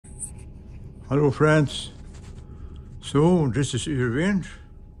Hello friends, so this is Yrvind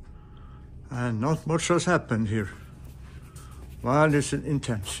and not much has happened here. Well, it's an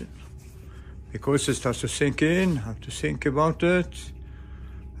intention because it starts to sink in, I have to think about it,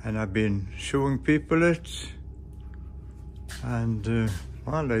 and I've been showing people it, and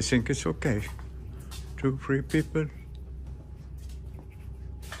well, I think it's okay. 2-3 people.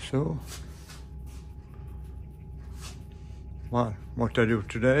 So, well, what I do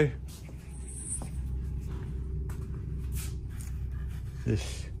today,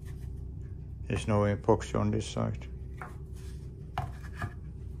 there's no epoxy on this side.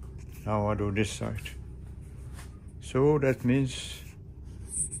 Now I do this side. So that means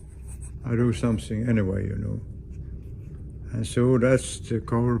I do something anyway, you know. And so that's the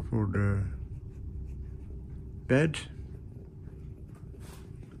cover for the bed.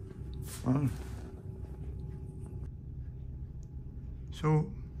 Well,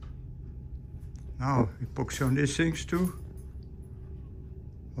 so now epoxy on these things too.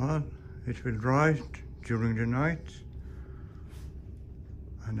 Well, it will dry during the night,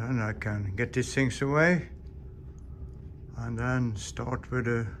 and then I can get these things away and then start with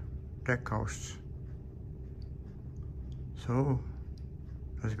the deck house. So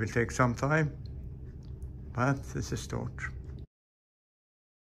that will take some time, but it's a start.